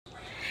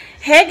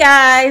Hey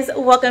guys,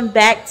 welcome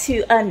back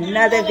to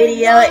another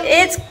video.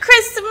 It's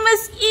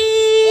Christmas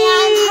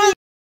Eve.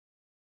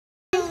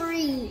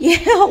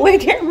 Yeah, we're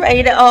getting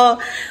ready to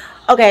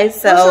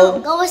so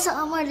go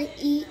somewhere to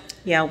eat.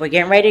 Yeah, we're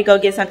getting ready to go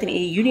get something to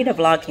eat. You need a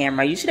vlog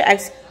camera. You should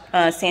ask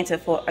Santa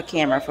for a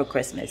camera for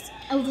Christmas.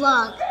 A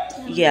vlog.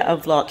 Yeah, a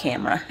vlog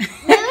camera.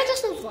 Maybe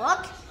just a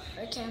vlog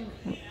or a camera.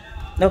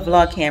 No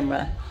vlog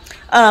camera.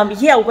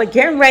 Yeah, we're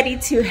getting ready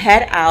to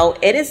head out.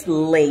 It is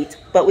late,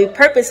 but we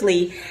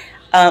purposely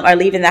are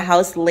leaving the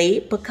house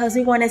late because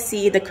we want to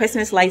see the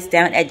Christmas lights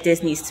down at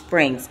Disney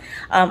Springs.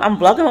 I'm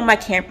vlogging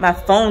with my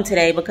phone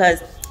today because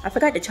I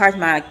forgot to charge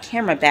my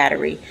camera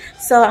battery.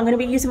 So I'm going to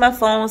be using my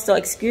phone, so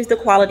excuse the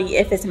quality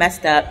if it's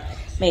messed up.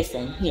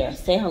 Mason, here,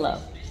 say hello.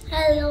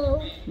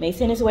 Hello.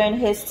 Mason is wearing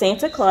his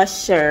Santa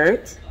Claus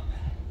shirt,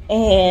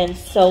 and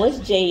so is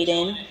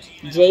Jaden.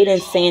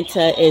 Jaden's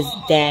Santa is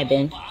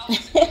dabbing.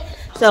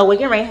 So we're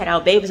getting ready to head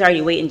out. Babe was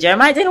already waiting.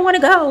 Jeremiah didn't want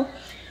to go.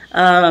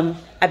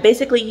 I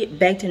basically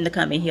begged him to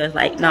come in. He was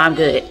like, no, I'm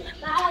good.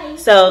 Bye.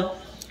 So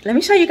let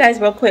me show you guys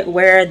real quick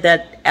where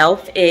the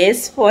elf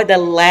is for the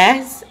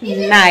last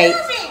night.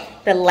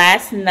 The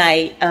last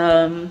night.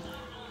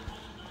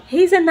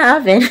 He's in the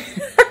oven.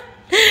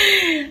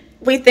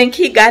 We think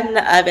he got in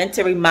the oven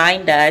to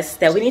remind us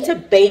that we need to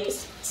bake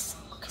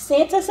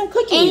Santa some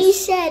cookies. And he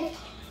said,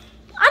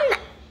 I'm not.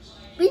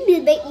 We need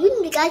to bake.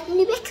 You guys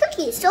need to bake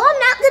cookies, so I'm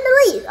not gonna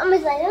leave. I'm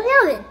just like, in the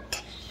oven.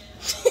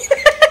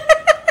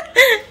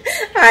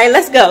 All right,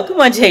 let's go.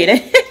 Come on,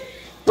 Jaden.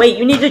 Wait,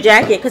 you need your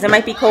jacket because it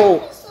might be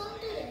cold.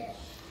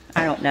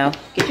 I don't know.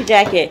 Get your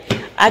jacket.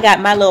 I got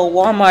my little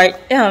Walmart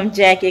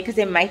jacket because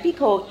it might be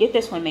cold. Get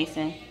this one,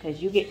 Mason,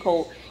 because you get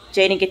cold.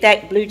 Jaden, get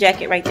that blue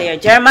jacket right there.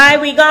 Jeremiah,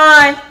 we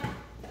gone.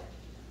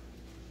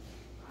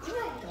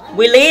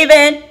 We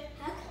leaving.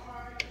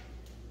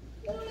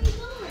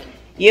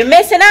 You're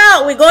missing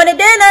out. We're going to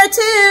dinner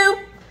too.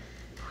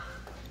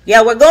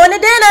 Yeah, we're going to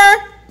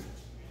dinner.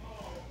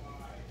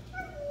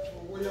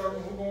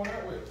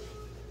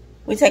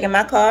 We taking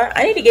my car.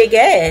 I need to get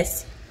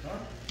gas.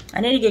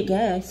 I need to get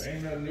gas.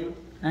 Ain't nothing new.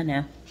 I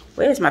know.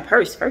 Where's my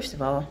purse, first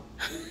of all?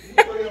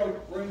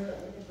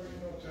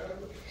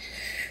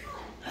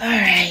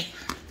 Alright.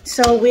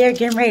 So we're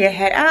getting ready to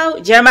head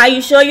out. Jeremiah,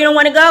 you sure you don't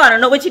want to go? I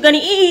don't know what you're going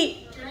to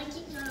eat.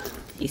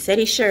 He said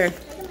he's sure.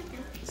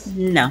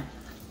 No.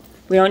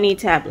 We don't need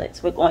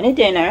tablets. We're going to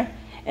dinner.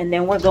 And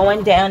then we're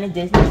going down to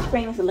Disney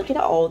Springs to look at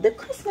all the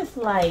Christmas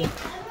lights.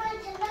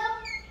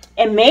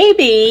 And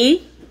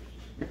maybe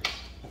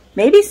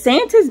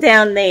Santa's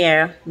down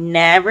there.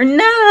 Never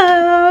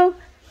know.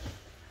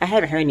 I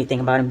haven't heard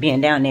anything about him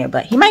being down there,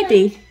 but he might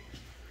be.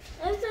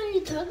 Every time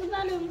you talk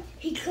about him,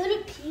 he could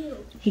appear.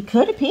 He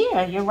could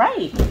appear. You're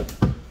right.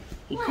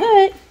 He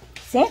could.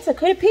 Santa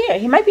could appear.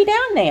 He might be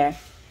down there.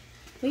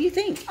 What do you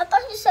think? I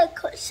thought you said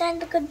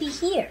Santa could be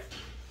here.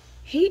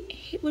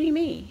 What do you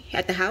mean?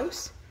 At the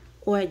house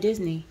or at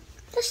Disney?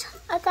 Just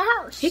at the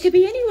house. He could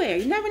be anywhere.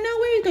 You never know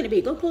where he's going to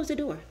be. Go close the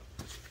door.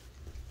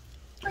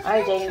 All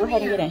right, Jaden, go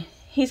ahead and get in.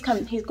 He's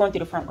coming. He's going through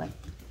the front way.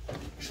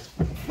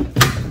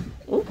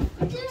 Ooh,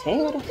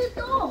 terrible.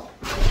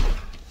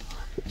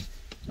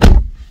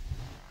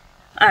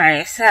 All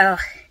right, so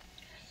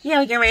yeah,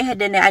 we're getting ready to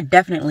head in there. I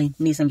definitely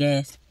need some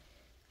gas.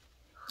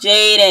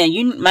 Jaden,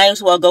 you might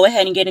as well go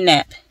ahead and get a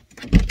nap.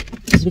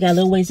 Cause we got a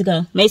little ways to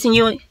go. Mason,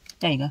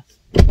 there you go.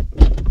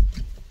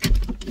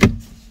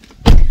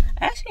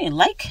 I actually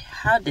like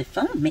how the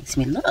phone makes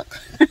me look.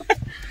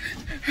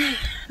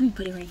 Let me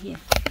put it right here.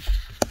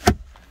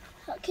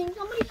 Can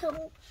somebody help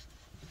me?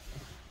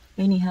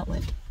 You need help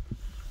with?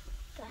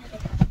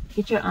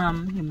 Get your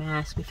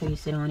mask before you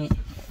sit on it.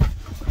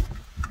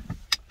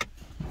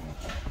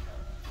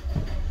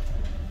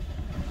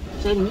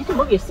 Jaden, you can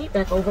move your seat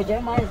back over.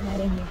 Jeremiah's not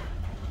in here.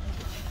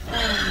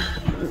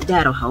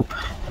 That'll help.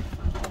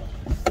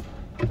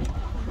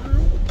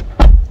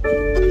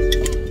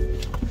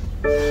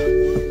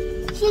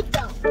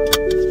 Seatbelt.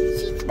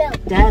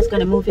 Seatbelt. Dad's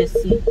gonna move his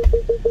seat.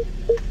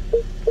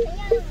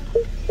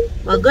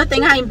 Well, good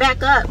thing I ain't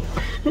back up.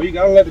 Well, you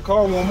gotta let the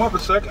car warm up a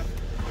second.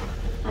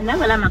 I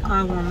never let my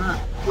car warm up.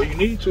 Well, you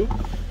need to.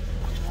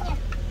 Yeah.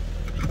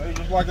 Hey,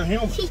 just like a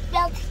human.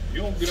 Seatbelt.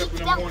 You don't get up in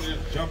the morning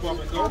and jump up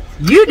and go.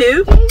 You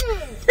do.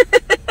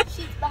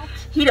 Seatbelt.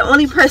 He the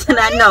only person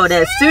I know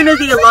that as soon as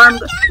the alarm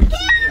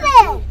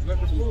Let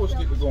the fluids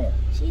get to going.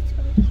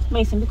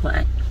 Mason, be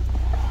quiet.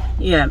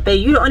 Yeah, but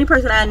you the only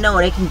person I know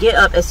that can get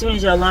up as soon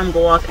as your alarm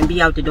go off and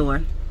be out the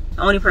door.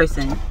 The only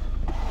person.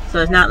 So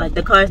it's not like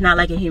the car is not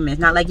like a human.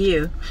 It's not like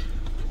you.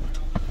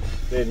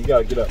 Then you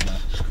gotta get up, man.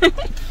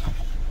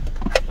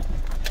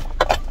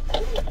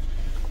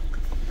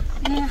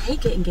 Yeah, I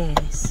hate getting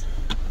gas.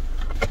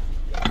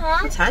 Huh?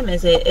 What time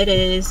is it? It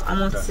is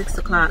almost 6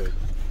 o'clock.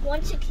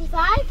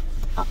 165?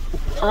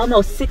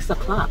 Almost 6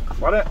 o'clock.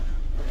 Why that?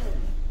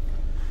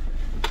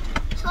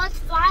 So it's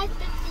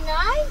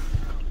 5:59?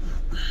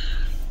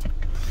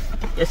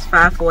 It's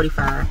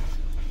 5:45.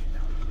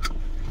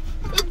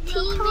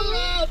 15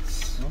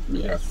 minutes.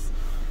 Yes.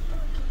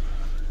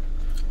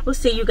 we'll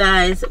see you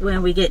guys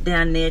when we get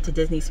down there to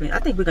Disney Springs. I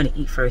think we're gonna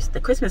eat first.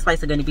 The Christmas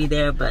lights are gonna be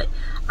there, but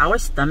our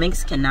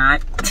stomachs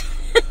cannot.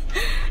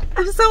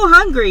 I'm so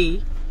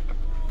hungry.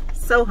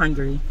 So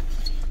hungry.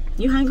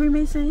 You hungry,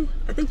 Mason?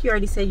 I think you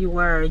already said you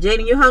were.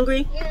 Jaden, you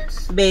hungry?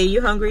 Yes. Babe,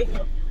 you hungry?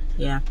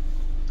 Yeah.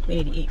 We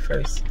need to eat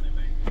first.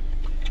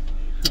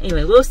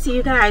 Anyway, we'll see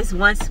you guys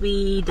once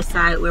we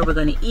decide where we're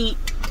gonna eat.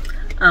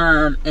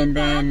 And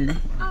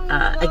then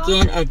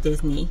again at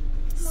Disney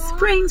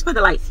Springs for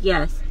the lights.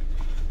 Yes.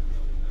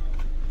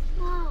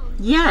 Mom,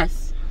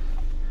 Yes.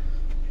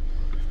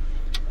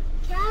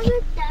 can I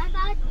have Dad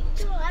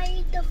after I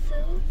eat the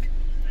food?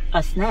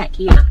 A snack,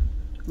 yeah.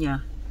 Yeah.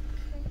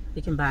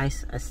 We can buy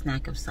a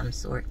snack of some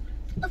sort.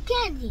 A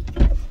candy.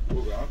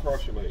 Move it.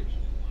 Uncross your legs.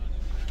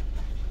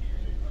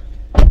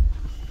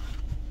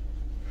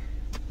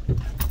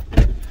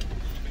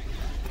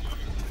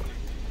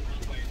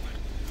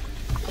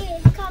 Here,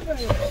 cover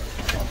it.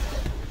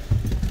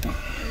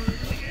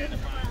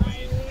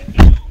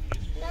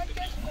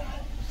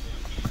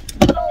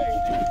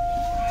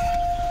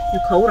 You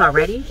cold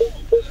already?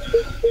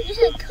 You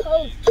said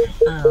coat.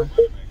 Oh.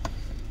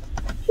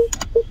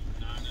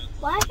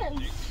 Why is it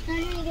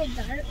starting to get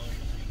dark?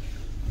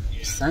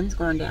 The sun's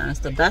going down. It's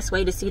the best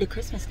way to see the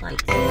Christmas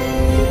lights. Come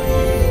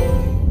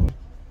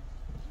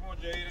on,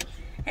 Jaden.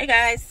 Hey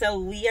guys, so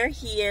we are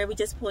here. We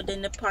just pulled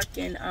in the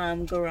parking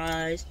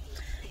garage.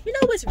 You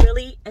know what's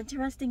really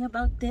interesting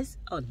about this?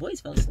 Oh, the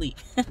boys fell asleep.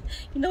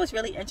 You know what's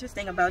really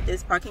interesting about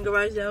this parking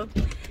garage though?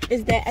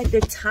 Is that at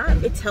the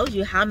top it tells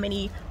you how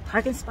many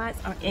parking spots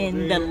are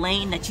in the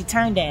lane that you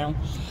turn down.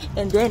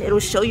 And then it'll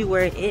show you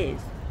where it is.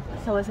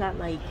 So it's not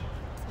like,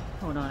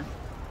 hold on.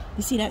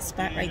 You see that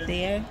spot right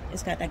there?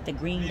 It's got like the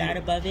green dot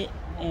above it.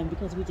 And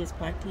because we just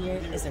parked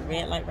here, it's a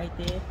red light right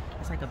there.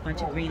 It's like a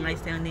bunch of green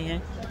lights down there.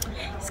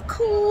 It's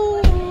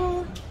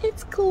cool.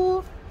 It's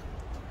cool.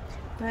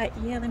 But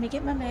yeah, let me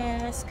get my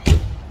mask.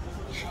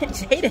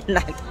 Jaden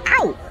knocked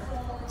out.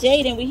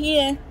 Jaden, we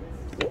here.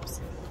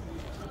 Oops.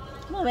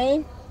 Come on,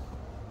 man.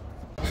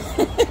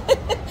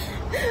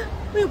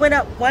 We went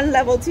up one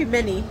level too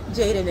many,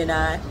 Jaden and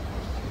I.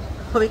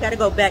 But we gotta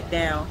go back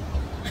down.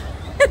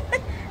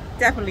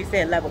 Definitely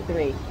said level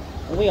 3.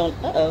 And we on,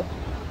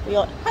 we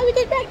on, how we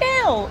get back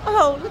down?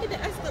 Oh, look at the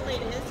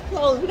escalator, it's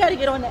closed. We gotta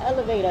get on the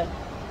elevator.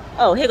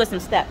 Oh, here goes some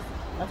steps.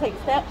 I'll take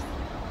the steps.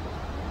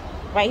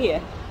 Right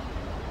here.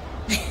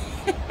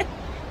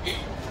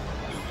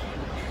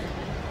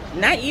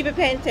 Not even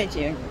paying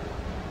attention.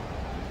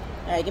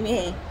 All right, give me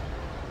a hand.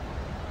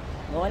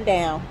 Going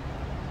down.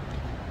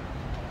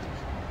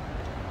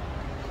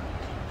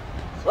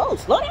 Whoa,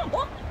 slow down,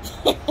 boy.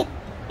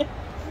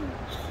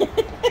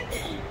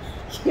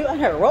 You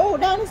gotta roll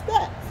down the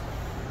steps.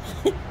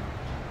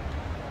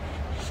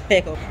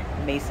 There go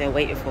Mason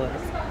waiting for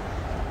us.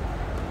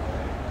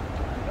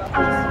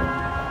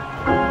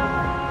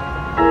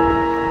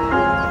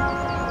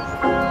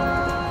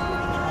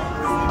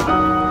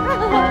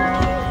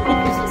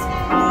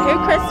 Merry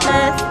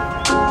Christmas.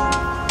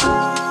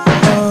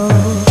 Oh,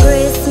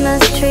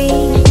 Christmas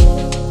tree.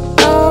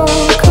 Oh,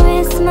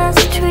 Christmas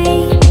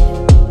tree.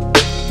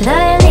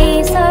 Thy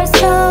leaves are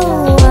so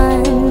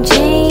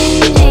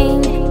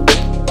unchanging.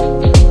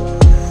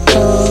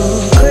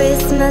 Oh,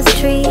 Christmas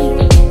tree.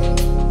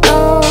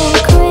 Oh,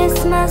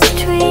 Christmas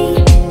tree.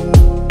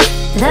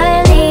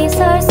 Thy leaves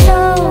are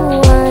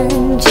so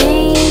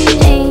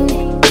unchanging.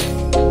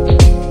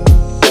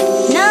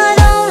 Not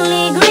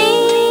only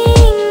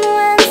green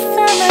when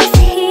summer's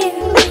here,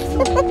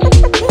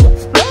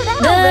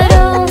 but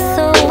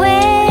also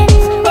when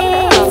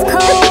it's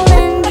cold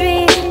and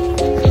drear.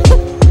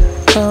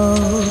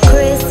 Oh,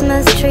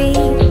 Christmas tree.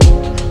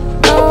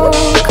 Oh,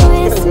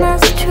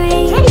 Christmas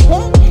tree.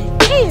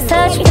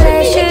 Such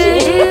pleasure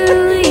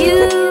do you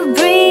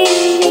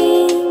bring me.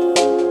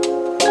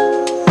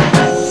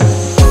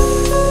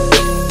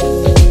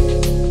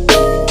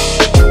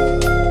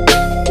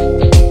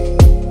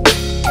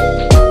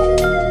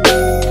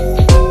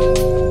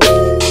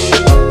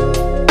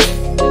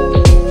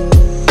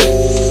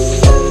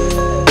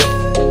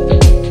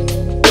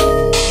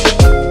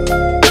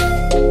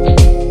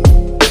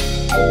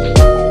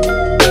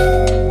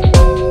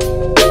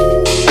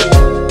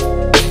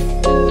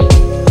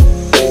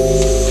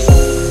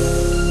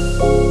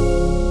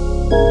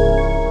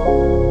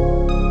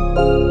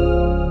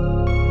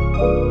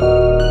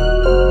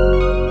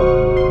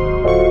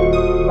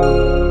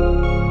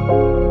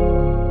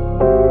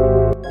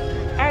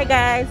 Alright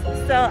guys,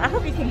 so I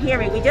hope you can hear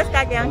me. We just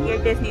got down here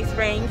at Disney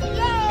Springs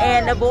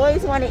and the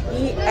boys want to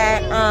eat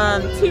at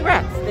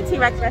T-Rex, the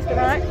T-Rex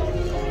restaurant.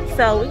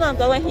 So we're gonna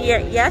go in here.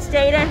 Yes,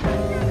 Jaden?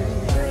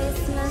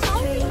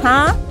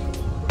 Huh?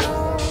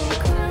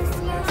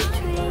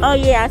 Oh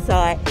yeah, I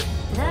saw it.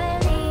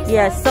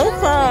 Yeah, so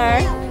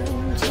far.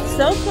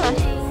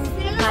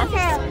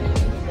 Huh?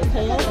 The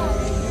tail?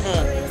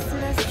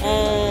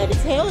 The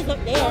tail is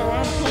up there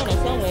around the corner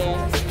somewhere.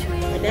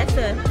 But that's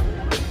the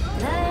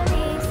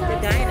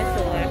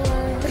dinosaur.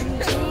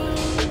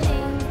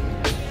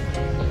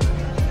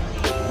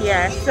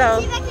 Yeah,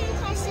 so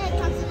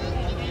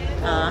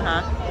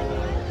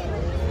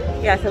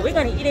Yeah, so we're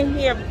gonna eat in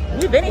here.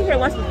 We've been in here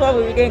once before,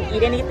 but we didn't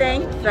eat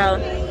anything. So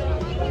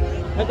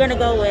we're gonna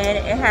go in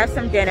and have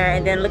some dinner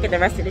and then look at the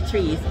rest of the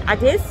trees. I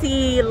did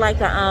see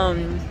like a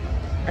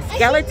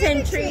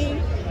skeleton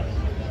tree.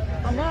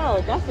 I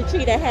know, that's the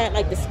tree that had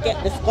like the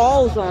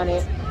skulls on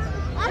it.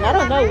 And I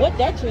don't know what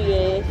that tree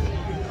is.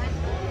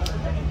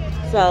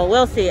 So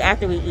we'll see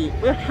after we eat.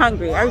 We're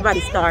hungry.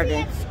 Everybody's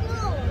starving.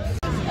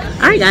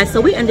 Alright guys, so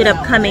we ended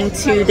up coming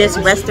to this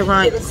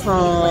restaurant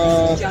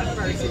called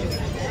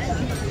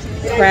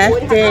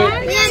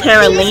Crafted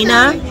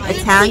Carolina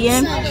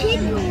Italian.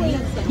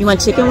 You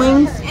want chicken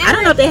wings? I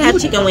don't know if they have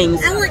chicken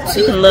wings.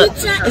 You can look.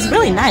 It's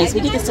really nice.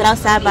 We get to sit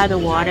outside by the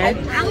water. I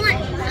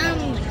want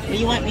What do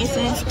you want,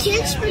 Mason?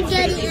 chicken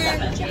spaghetti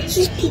and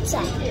cheese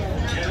pizza.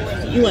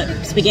 You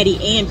want spaghetti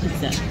and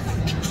pizza.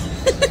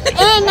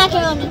 And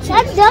macaroni.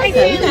 That's done.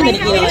 So you're not gonna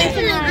eat all that.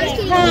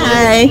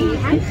 Hi.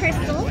 I'm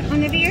Crystal. I'm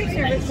gonna be your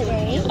server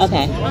today.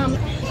 Okay.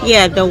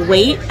 Yeah, the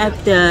wait at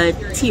the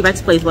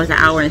T-Rex place was 1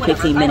 hour and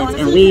 15 minutes,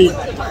 and we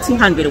too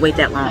hungry to wait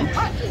that long.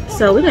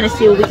 So we're gonna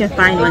see what we can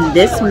find on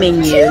this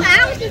menu. 2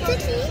 hours and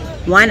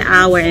 15? 1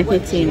 hour and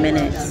 15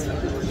 minutes.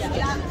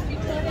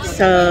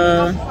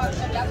 So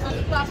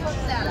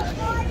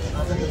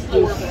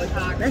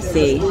let's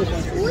see.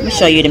 Let me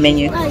show you the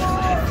menu. Like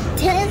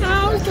 10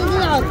 hours to do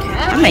all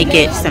I might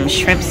get some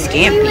shrimp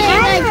scampi.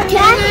 Like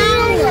 10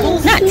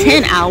 hours. Not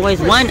 10 hours,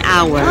 1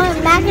 hour.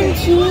 Mac and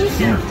cheese.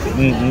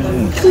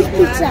 Cheese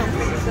pizza.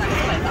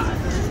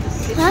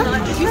 Huh?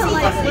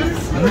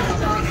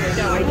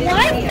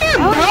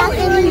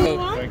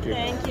 Thank you.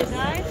 Thank you,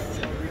 guys.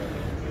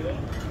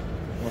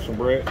 Want some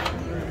bread?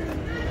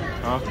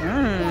 Huh?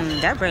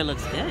 That bread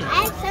looks good.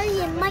 I tell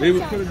you, Leave it,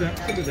 much. put it down.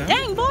 Put it down.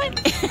 Dang, boy.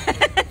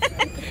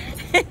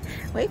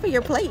 Wait for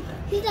your plate.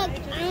 He's like,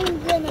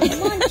 I'm gonna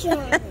munch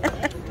on it.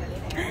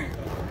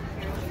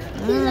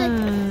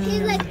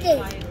 He's like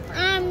this.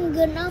 I'm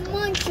gonna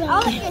munch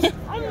on it.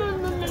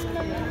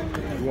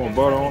 You want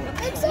butter on it?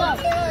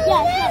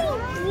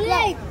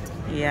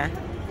 Yeah.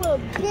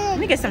 Let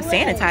me get some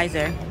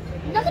sanitizer.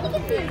 You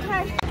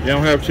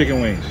don't have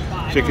chicken wings.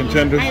 Chicken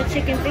tenders. I have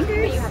chicken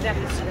fingers.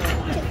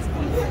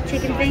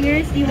 Chicken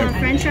fingers. Do you want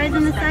french fries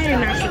on the side or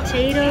mashed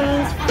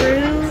potatoes,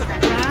 fruit,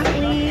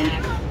 broccoli,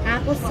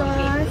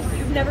 applesauce?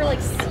 You've never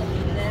like seen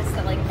this,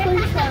 that like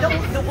French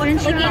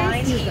fries. shows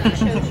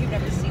you've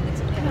never seen this.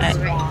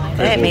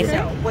 Go ahead, Mason.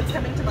 What's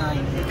coming to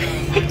mind?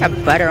 Got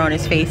butter on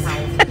his face.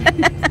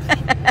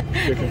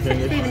 Chicken fingers.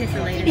 Saving this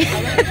for later.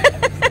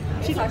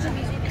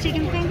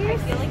 Chicken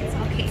fingers?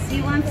 Okay, do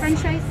you want french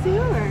fries too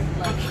or?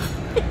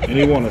 And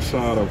you want a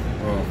side of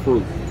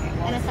fruit.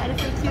 And a side of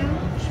fruit too?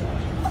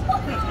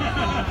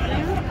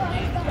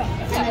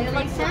 Let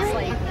my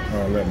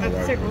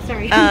wife. Circle,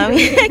 sorry.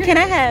 Can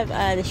I have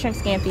the shrimp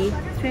scampi?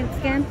 Shrimp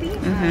scampi?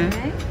 Mhm.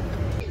 Alright.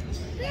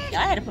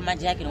 I had to put my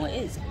jacket on.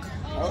 It is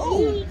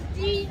cold.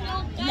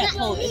 Not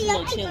cold, it's a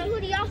little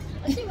chilly.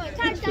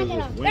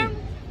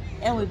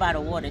 And we bought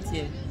the water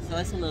too. So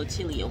it's a little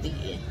chilly over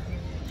here.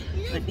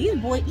 But these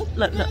boys,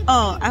 look.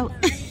 Oh, I'm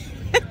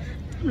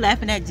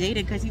laughing at Jada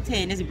because he's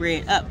tearing this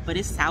bread up. But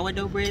it's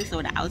sourdough bread,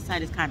 so the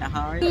outside is kind of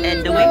hard.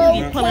 And the way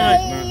he be pulling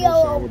it,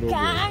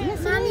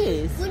 yes it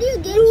is. What do you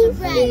get the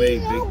bread?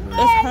 Homemade baked bread.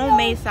 It's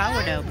homemade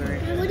sourdough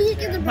bread. What do you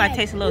get the It bread? might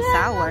taste a little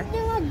sour.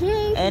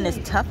 And it's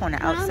tough on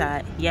the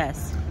outside.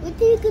 Yes. What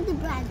do you get the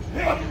bread?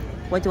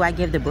 What do I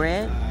give the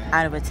bread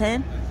out of a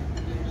 10? 3.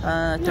 No,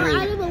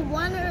 out of a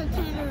 1 or a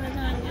 10 or a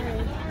 9 or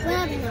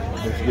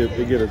whatever.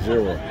 They get a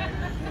 0.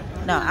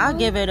 No, I'll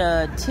give it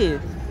a 2.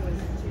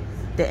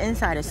 The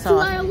inside is 2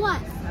 soft. out of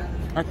what?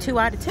 A 2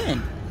 out of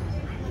 10.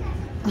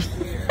 You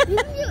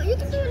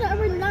can do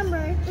whatever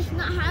number. It's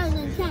not higher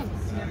than 10.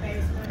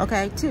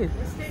 Okay, 2.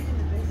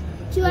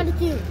 2 out of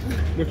 2.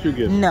 What you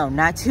get? No,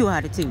 not 2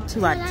 out of 2.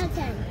 2 out of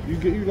 2.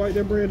 10. You like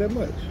that bread that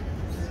much?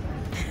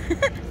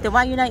 Then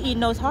why you not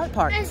eating those hard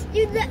parts? Let's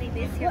do that. Leave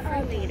this here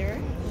for later.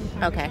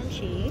 Okay.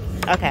 Cheese.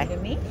 Okay.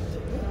 Oh yeah.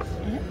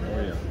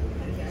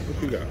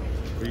 What you got?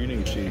 What you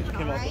need? Cheese.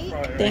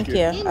 Thank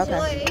you.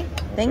 Okay.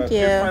 Thank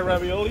you.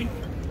 ravioli?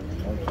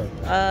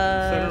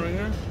 Center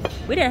ringer?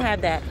 We didn't have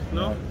that.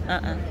 No?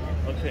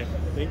 Okay,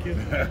 thank you.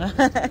 Get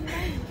a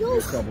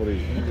couple of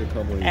these. Get a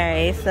couple of these.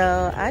 Alright,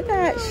 so I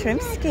got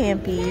shrimp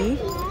scampi.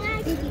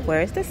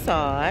 Where's the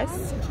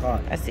sauce?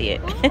 Hot. I see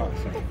it. Hot,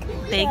 son.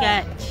 They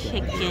got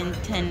chicken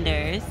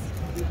tenders.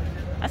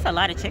 That's a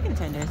lot of chicken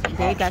tenders.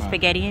 They got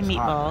spaghetti and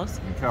meatballs.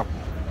 Be careful.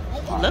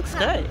 Looks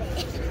good.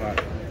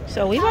 Hot.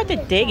 So we about to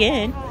dig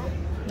in.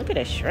 Look at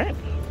the shrimp.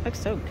 Looks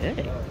so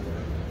good.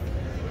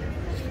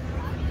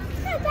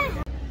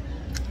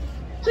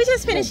 We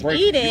just finished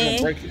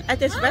eating at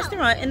this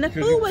restaurant and the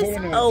food was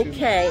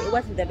okay. It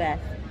wasn't the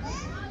best.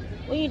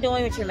 What are you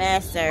doing with your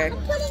mask, sir?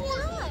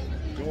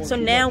 So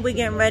now we're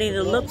getting ready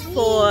to look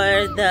for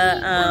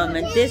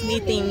the Disney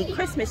themed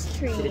Christmas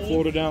tree. Put a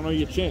quarter down on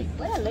your chin.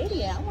 Where that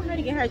lady at? I want her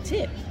to get her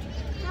tip.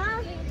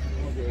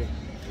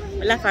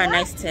 We left her a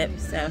nice tip,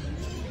 so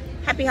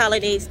happy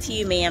holidays to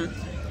you, ma'am.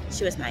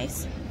 She was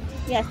nice.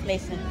 Yes,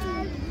 Mason.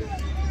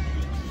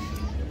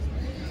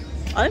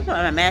 Oh, let me put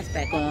my mask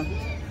back on.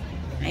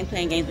 I ain't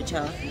playing games with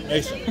y'all.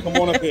 Hey, come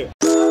on up here.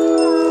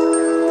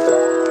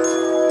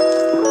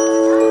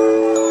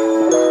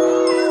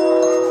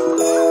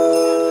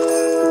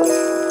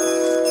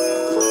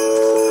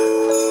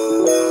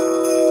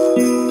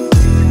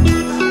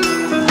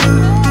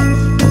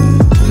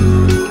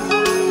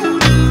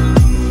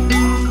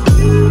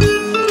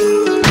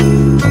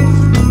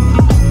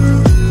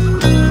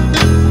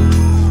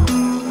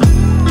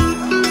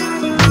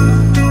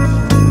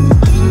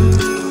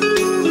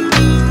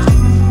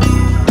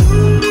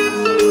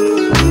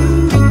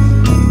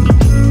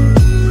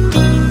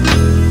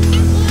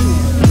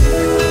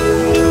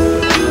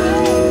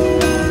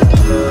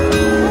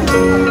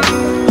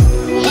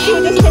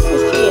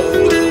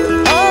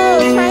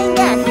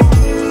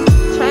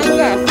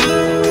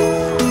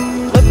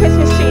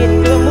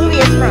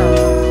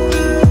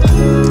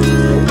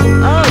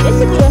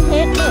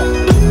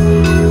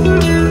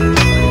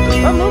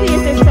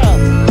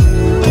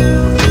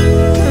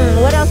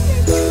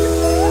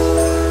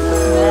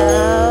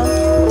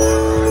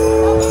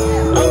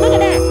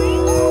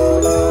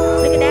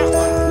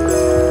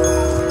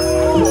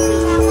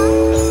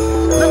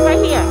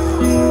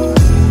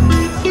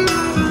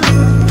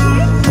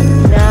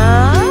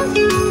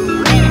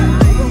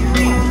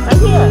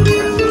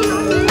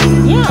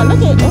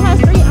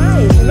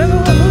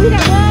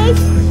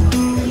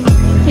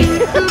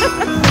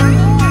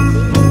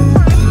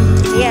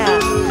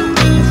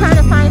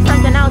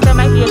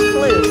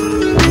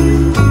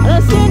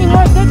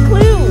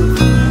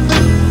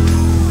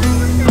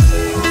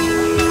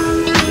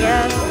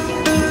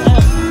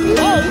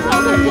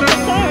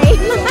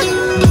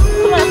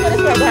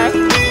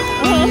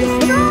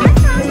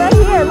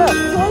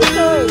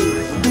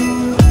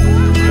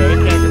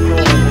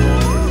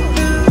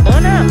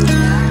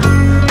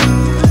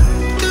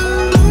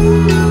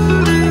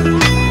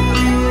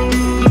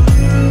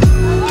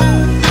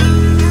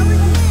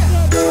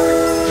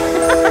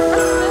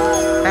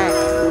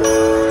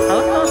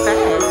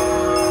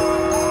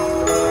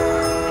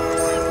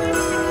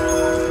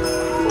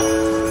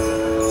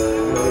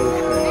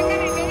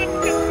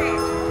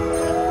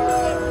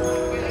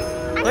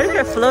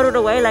 Floated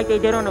away like they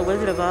did on The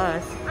Wizard of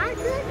Oz. I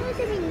feel like there's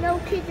gonna be no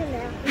kids in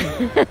there.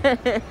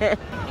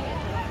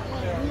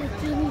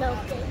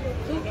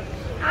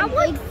 I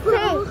was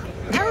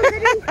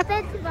literally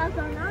fixed about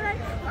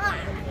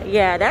something.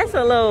 Yeah, that's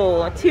a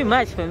little too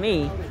much for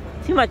me.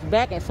 Too much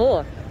back and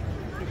forth.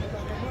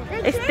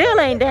 It still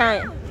ain't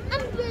down.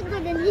 I'm bigger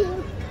than you.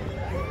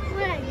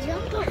 When I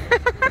jump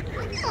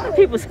up.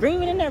 People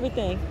screaming and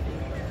everything.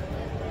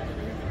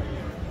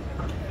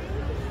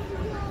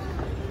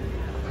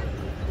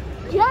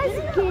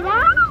 Just get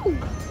out!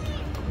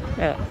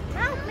 Yeah.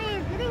 Help me,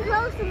 it's getting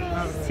close to me.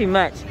 It's too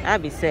much.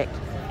 I'd be sick.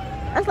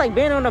 That's like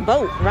being on a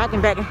boat,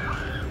 rocking back.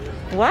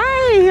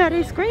 Why are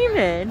they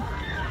screaming?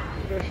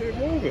 That shit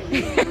moving.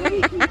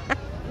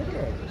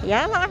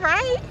 Y'all all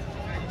right?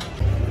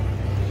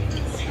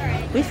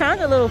 We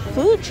found a little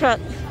food truck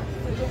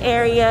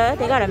area.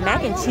 They got a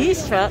mac and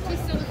cheese truck.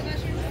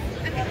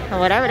 Or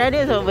whatever that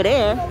is over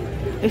there.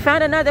 We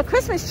found another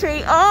Christmas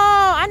tree.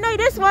 Oh, I know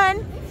this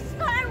one.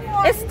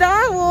 It's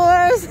Star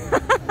Wars.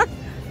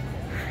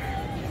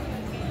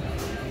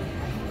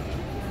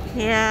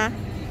 Yeah,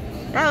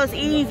 that was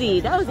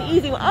easy. That was an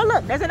easy one. Oh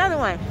look, there's another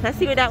one. Let's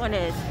see what that one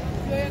is.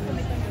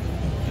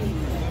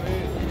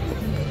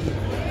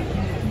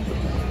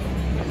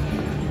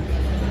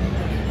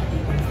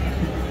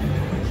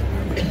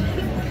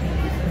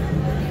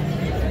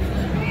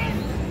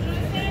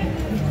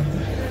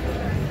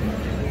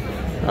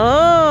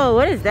 Oh,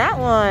 what is that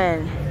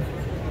one?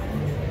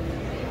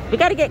 We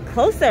gotta get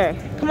closer.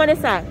 Come on this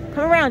side.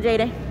 Come around,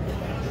 Jaden.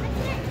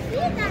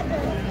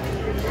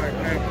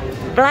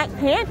 Black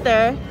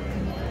Panther?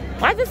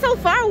 Why is it so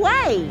far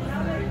away?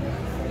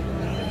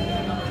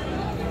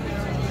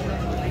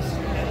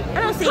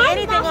 I don't see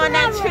anything on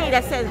that tree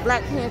that says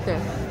Black Panther.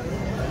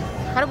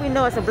 How do we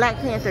know it's a Black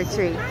Panther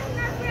tree?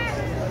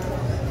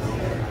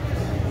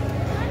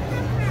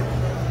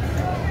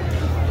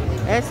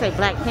 It say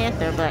Black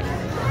Panther, but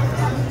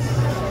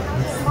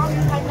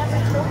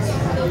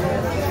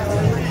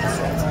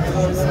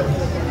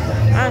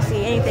I don't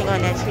see anything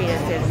on that tree that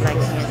says Black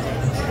Panther.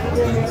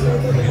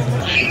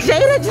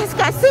 Jada just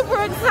got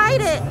super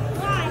excited.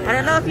 I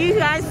don't know if you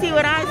guys see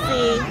what I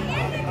see.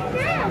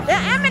 The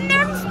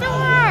M&M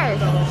store.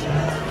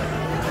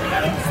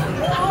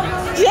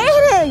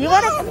 Jada, you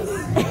wanna?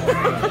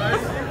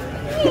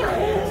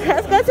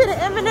 Let's go to the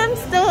M&M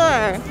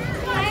store.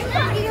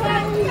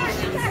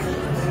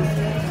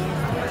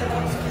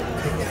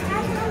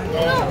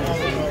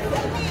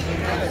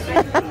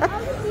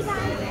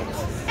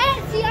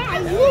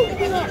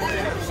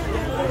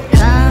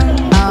 Come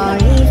all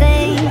ye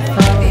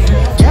faithful,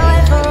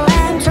 joyful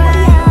and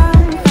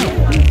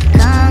triumphant.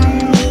 Come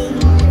ye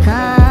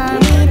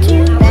to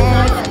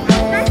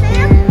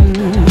Bethlehem.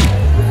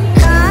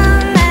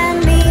 Come and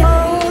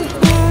behold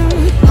him,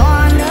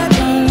 born the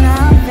King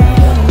of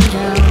angels.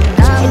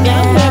 Come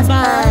let us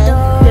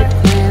adore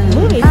him.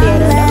 Movie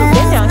theater. Never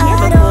been down here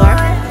before.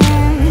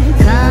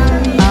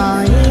 Come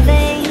all ye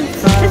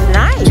faithful.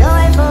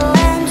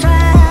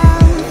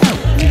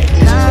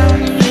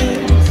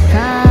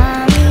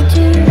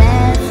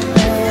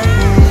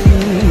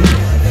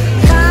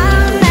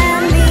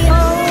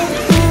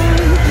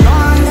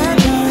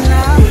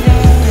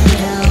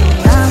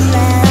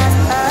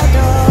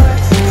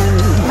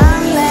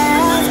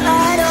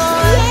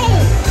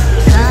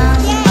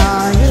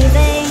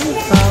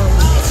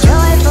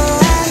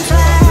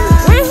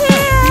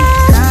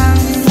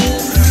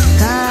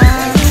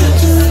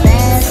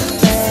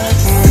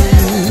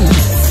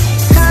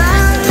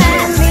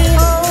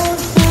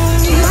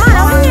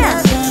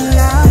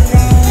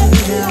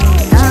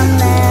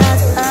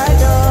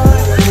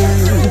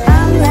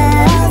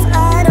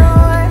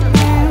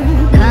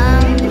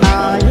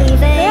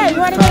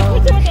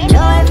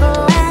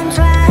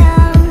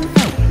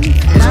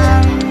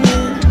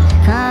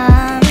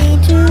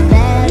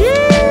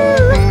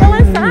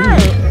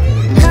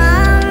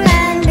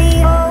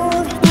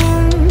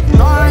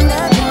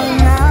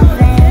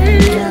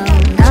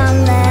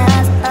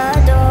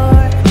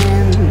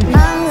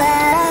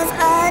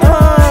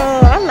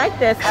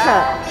 this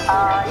cup.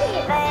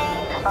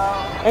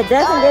 It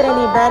doesn't get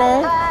any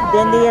better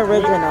than the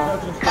original.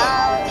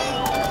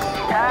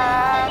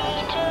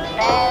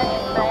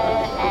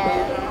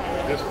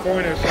 This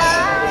point is something.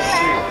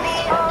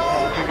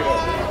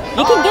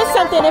 You can get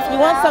something if you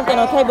want something,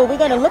 okay? But we're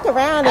going to look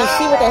around and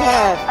see what they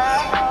have.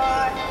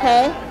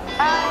 Okay?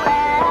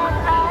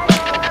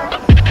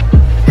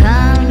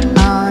 Come,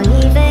 all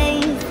ye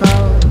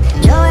faithful,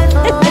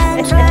 joyful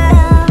and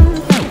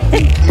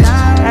triumphant.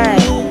 Come,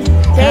 Alright.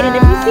 Jaden,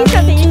 if you see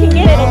something, you can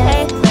get it,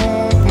 okay?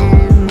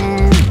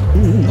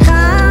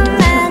 come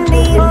and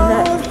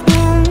behold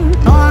him,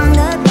 born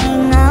the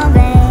King of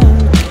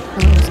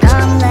angels.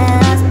 Come,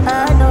 let us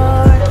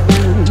adore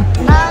him.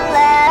 Come,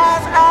 let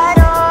us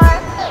adore.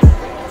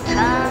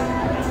 Come,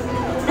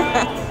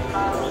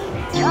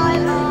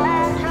 joyful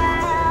and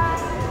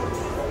triumphant.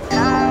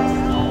 Come,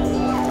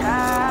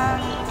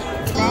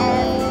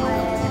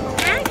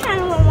 I kind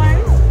of want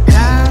one.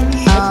 come,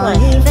 all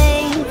ye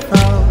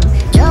faithful,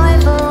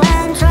 joyful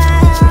and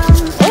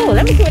triumphant. Oh,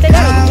 let me see what they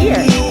got over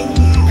here.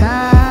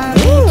 Come,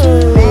 Ooh.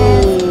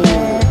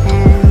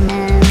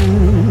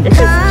 This is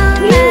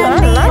cute. I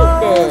like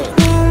this.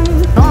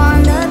 born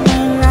the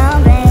King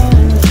of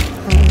angels.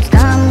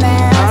 Come,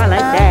 let Oh, I us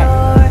like that.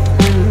 adore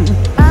him.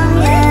 Come,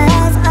 let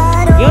us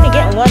adore. You only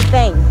getting one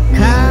thing.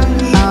 Come,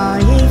 all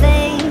ye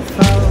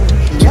faithful,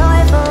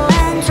 joyful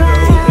and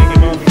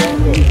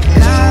triumphant.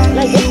 Come,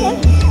 Like this one?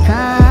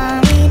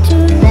 come ye to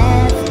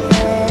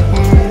Bethlehem.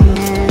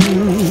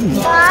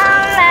 Come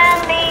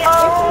and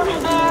behold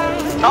him,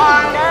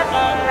 born the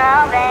King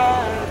of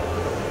angels.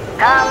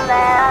 Come,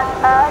 let us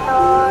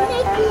adore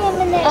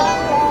him.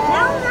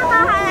 Now I'm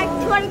not like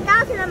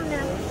 20,000 of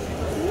them.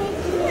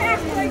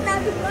 That's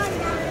 20,000 bucks.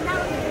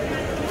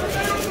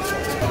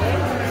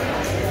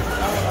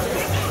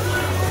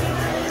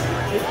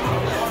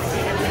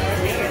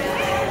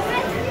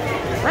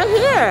 Right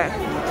here.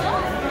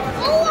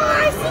 Oh,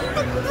 I see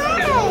the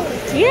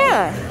gray.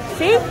 Yeah.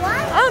 See?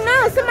 Oh no,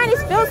 somebody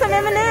spilled some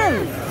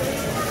M&Ms.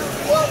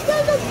 Look,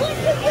 there's a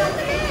bunch of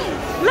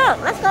M&Ms. Look,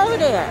 let's go over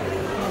there.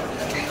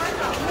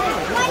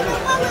 Why the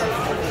colors?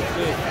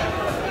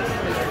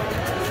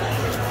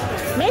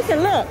 Mason,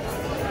 look.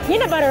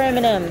 Peanut butter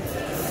M&Ms.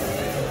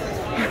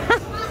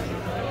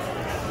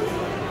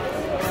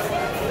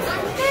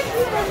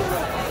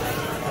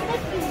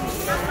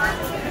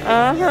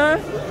 Uh-huh.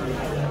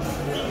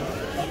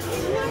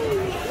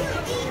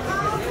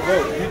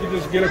 Look, you can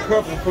just get a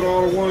cup and put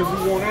all the ones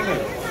you want in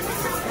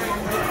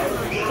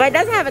there. But it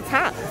doesn't have a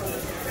top.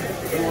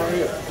 This one right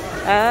here.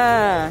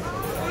 Ah.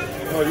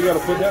 No, you gotta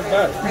put that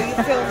back. Are you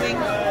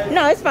filming?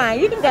 No, it's fine.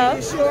 You can go.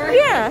 You sure?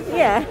 Yeah,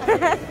 yeah.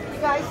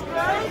 You guys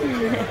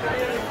good?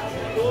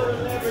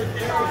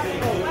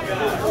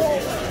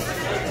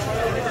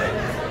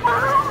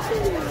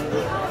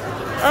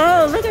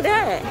 Oh, look at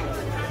that.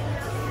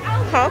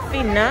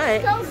 Coffee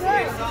nut. So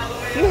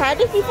good. You had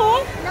this before?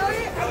 No,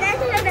 that's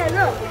what they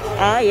look.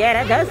 Oh, yeah,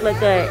 that does look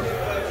good.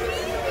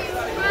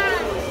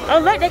 Oh,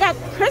 look, they got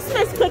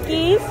Christmas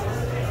cookies.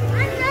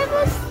 I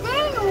never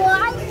seen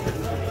one.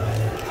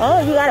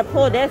 Oh, you gotta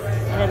pull this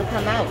and it'll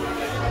come out.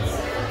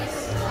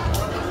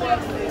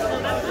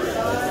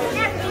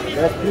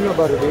 That's peanut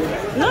butter, dude.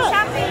 Look,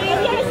 have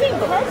you ever seen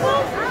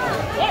purple?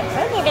 Yeah,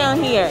 purple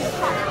down here.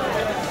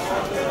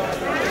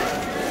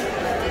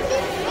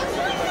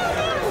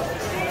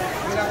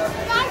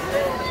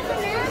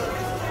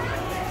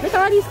 Look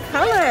at all these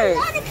colors.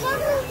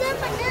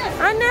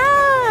 I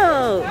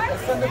know.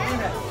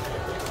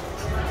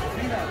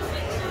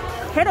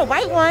 Here are the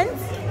white ones.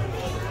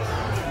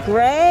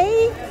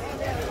 Gray.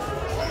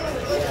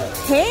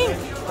 Pink.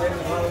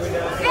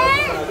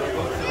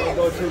 Don't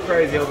go too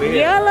crazy over here.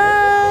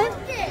 Yellow.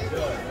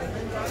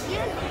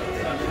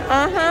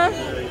 Uh-huh.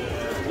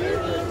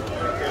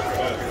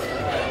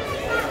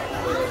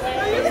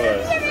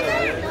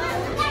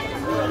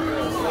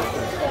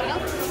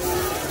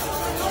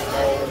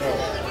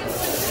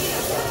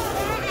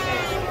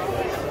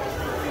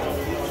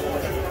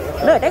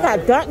 Look, they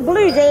got dark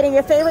blue, Jaden,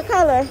 your favorite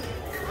color.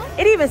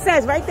 It even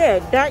says right there,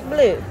 dark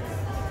blue.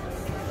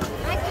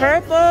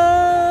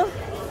 Purple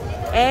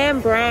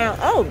and brown.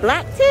 Oh,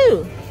 black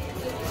too.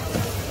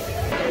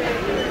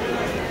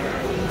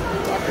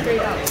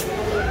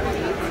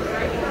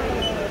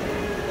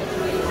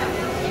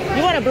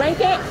 You want a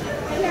blanket?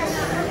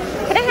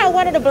 Can I have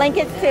one of the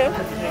blankets too?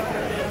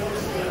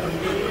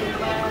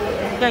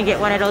 I'm gonna get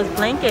one of those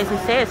blankets. It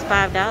says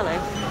 $5.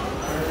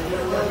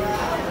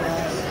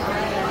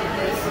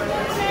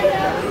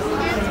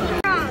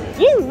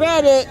 You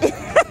read it.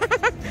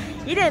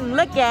 You didn't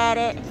look at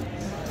it.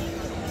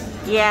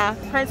 Yeah,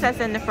 Princess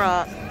and the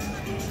Frog.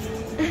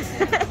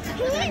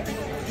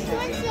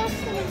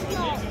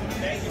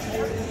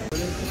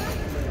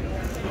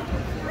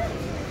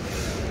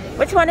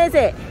 Which one is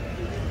it?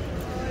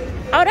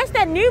 Oh, that's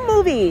that new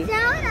movie.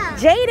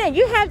 Jaden,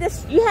 you have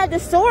this. You have the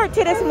sword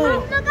to this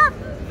movie.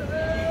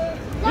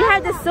 You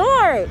have the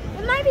sword.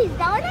 It might be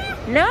Zelda.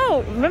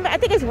 No, remember, I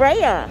think it's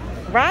Raya.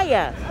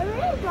 Raya.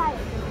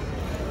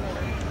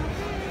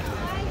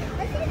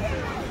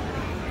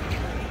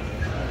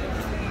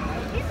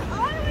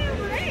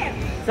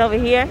 It's over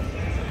here.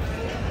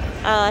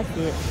 Oh, I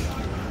see it.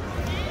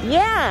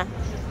 Yeah.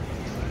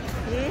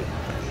 See?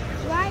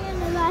 Right in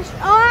the last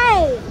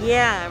eye.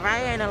 Yeah,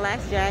 right in the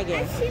last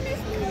dragon. I've seen this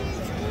movie in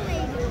school,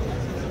 maybe.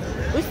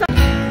 We saw.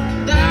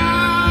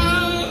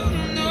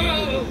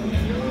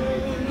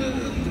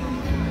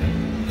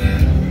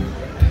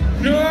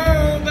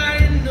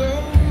 Nobody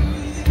knows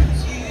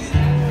you.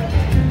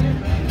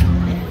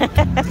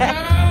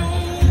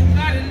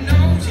 Nobody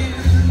knows you.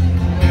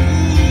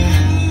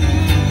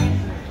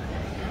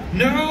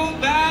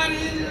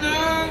 Nobody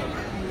knows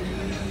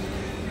you.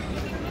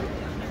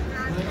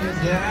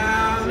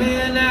 Down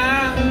and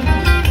out.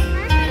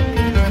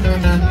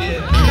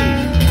 Yeah.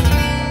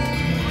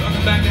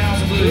 Welcome back to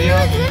House of Blue,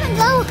 y'all. We're gonna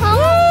go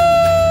home.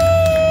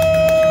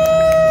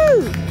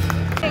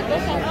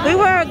 We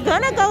were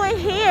gonna go in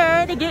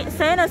here to get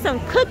Santa some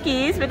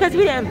cookies because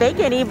we didn't bake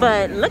any,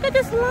 but look at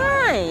this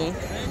line.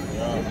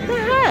 What the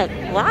heck?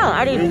 Wow,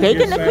 are they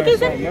baking the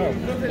cookies in?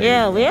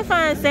 Yeah, we'll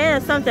find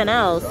Santa something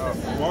else.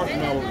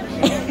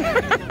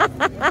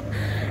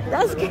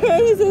 That's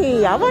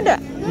crazy. I wonder,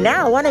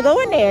 now I want to go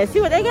in there and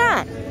see what they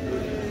got.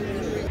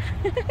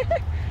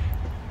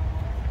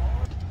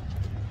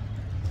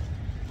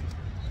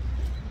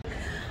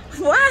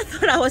 Well, I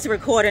thought I was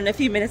recording a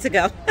few minutes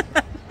ago.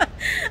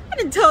 I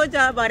done told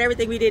y'all about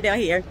everything we did down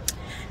here,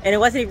 and it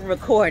wasn't even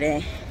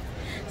recording.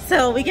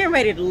 So we getting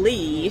ready to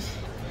leave.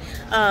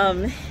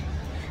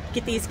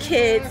 Get these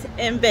kids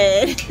in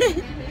bed.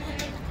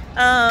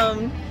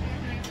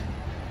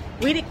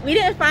 We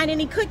didn't find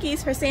any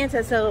cookies for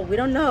Santa, so we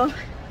don't know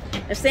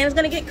if Santa's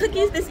gonna get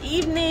cookies this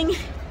evening.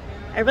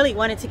 I really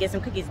wanted to get some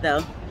cookies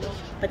though,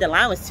 but the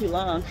line was too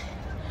long.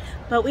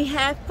 But we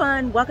had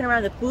fun walking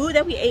around. The food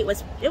that we ate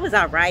was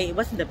all right. It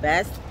wasn't the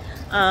best,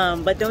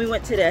 but then we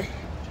went to the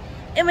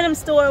M&M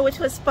store, which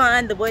was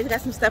fun. The boys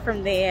got some stuff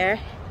from there,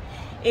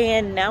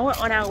 and now we're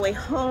on our way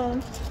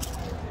home.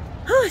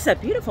 Oh, it's a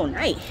beautiful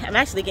night. I'm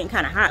actually getting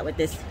kind of hot with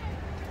this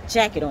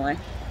jacket on.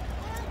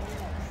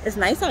 It's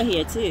nice out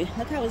here too.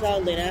 Look how it's all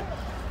lit up.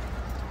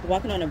 We're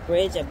walking on a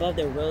bridge above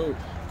the road,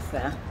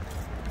 so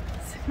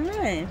it's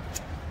fun.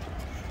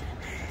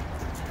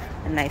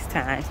 A nice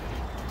time.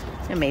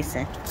 And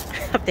Mason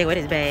up there with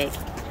his bag.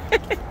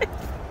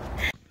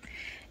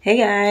 Hey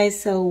guys,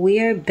 so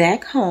we're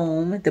back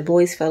home. The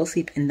boys fell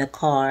asleep in the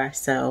car,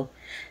 so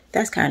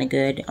that's kind of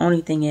good. The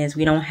only thing is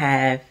we don't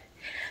have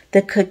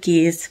the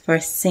cookies for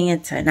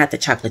Santa, not the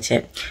chocolate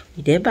chip.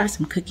 We did buy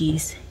some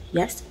cookies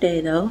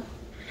yesterday though,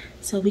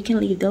 so we can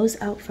leave those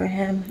out for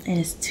him, and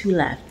it's 2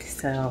 left.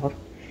 So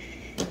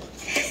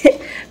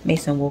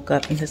Mason woke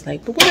up and was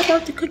like, but what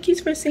about the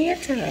cookies for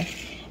Santa?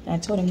 And I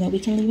told him that we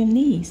can leave him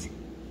these.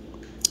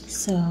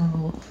 So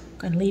I'm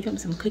gonna leave him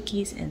some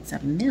cookies and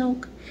some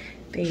milk.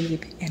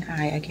 Babe and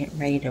I are getting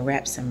ready to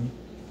wrap some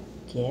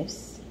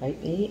gifts, right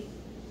babe?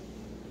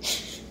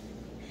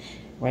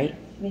 Right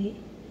babe?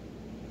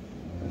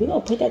 We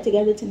gonna put that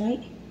together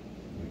tonight?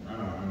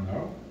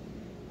 No.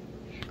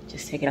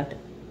 Just take it out the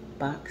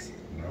box.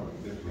 No,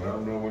 just let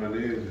them know what it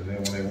is, and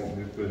then when they want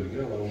me to put it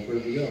together, I won't put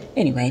it together.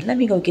 Anyway, let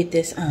me go get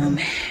this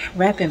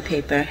wrapping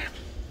paper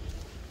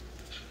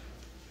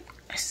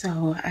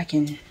so I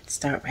can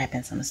start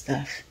wrapping some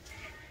stuff.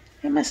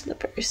 And my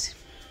slippers.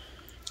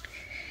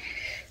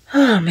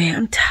 Oh man,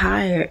 I'm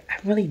tired. I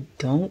really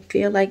don't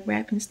feel like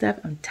wrapping stuff.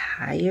 I'm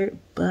tired,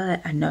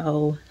 but I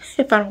know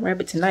if I don't wrap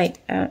it tonight,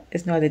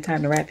 there's no other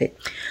time to wrap it.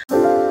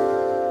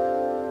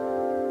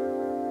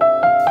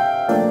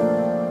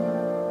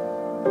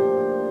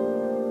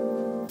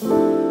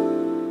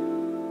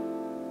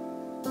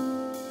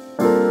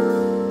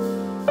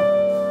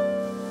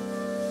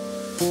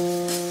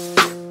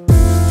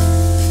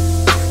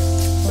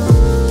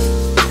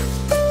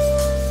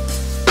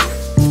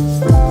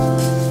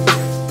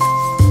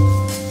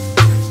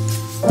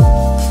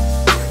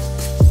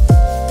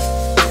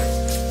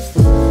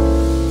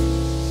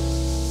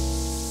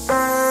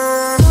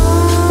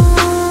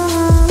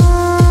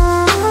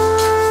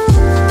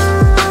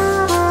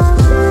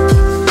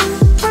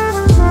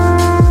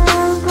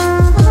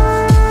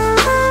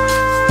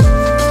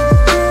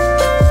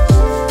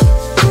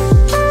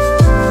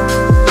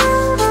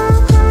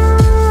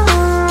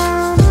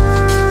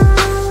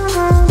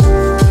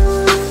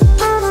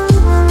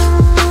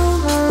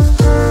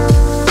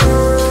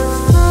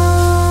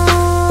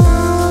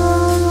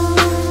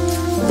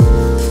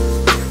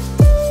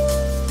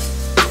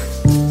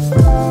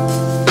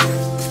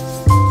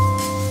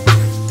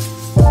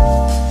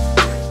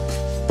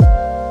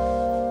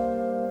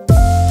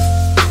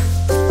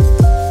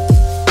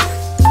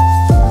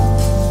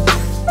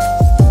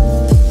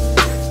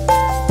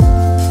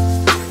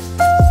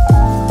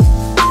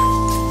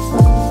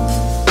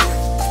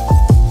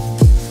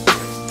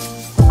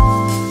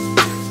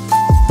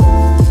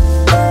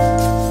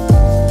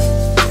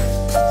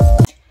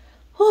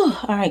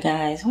 Alright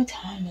guys, what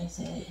time is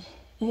it?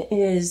 It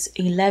is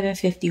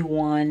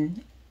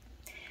 11:51.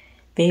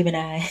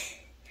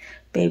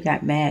 Babe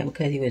got mad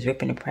because he was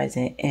ripping the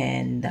present,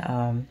 and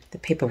the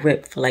paper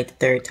ripped for like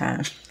the 3rd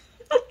time.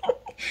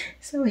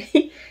 So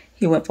he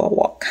He went for a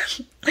walk.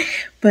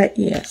 But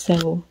yeah,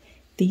 so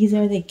these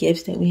are the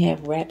gifts that we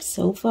have wrapped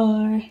so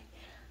far.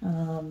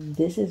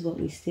 This is what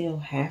we still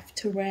have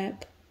to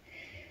wrap.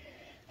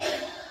 I'm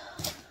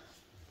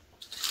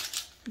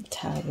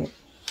tired.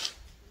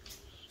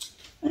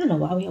 I don't know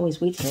why we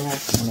always wait till the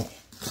last minute.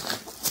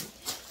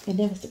 And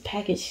then with the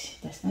package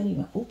that's not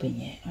even open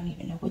yet. I don't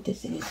even know what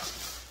this is.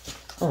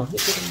 Oh, look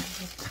at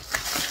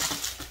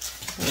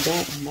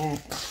that and that.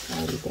 I've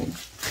already been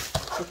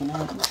checking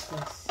out. What's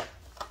this?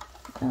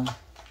 Oh,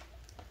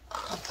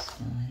 that's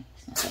fine.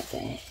 It's not that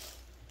bad.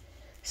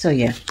 So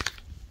yeah.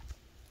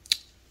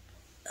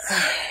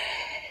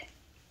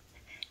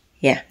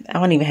 Yeah, I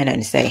don't even have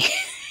nothing to say.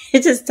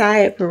 It's just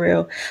tired for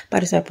real. About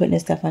to start putting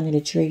this stuff under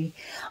the tree.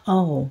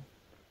 Oh,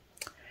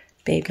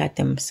 babe got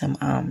them some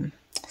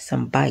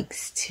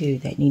bikes too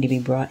that need to be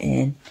brought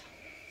in.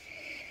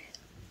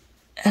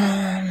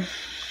 And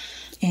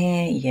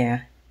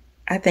yeah,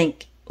 I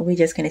think we're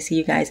just gonna see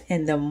you guys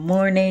in the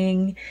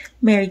morning.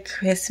 Merry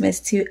Christmas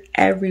to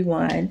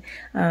everyone.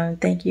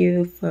 Thank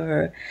you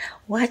for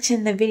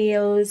watching the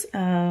videos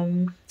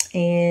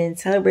and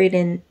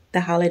celebrating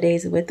the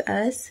holidays with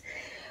us.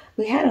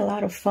 We had a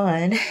lot of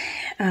fun.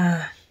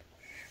 I'm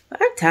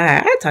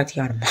tired. I'll talk to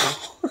y'all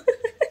tomorrow.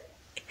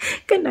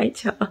 Good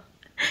night, y'all.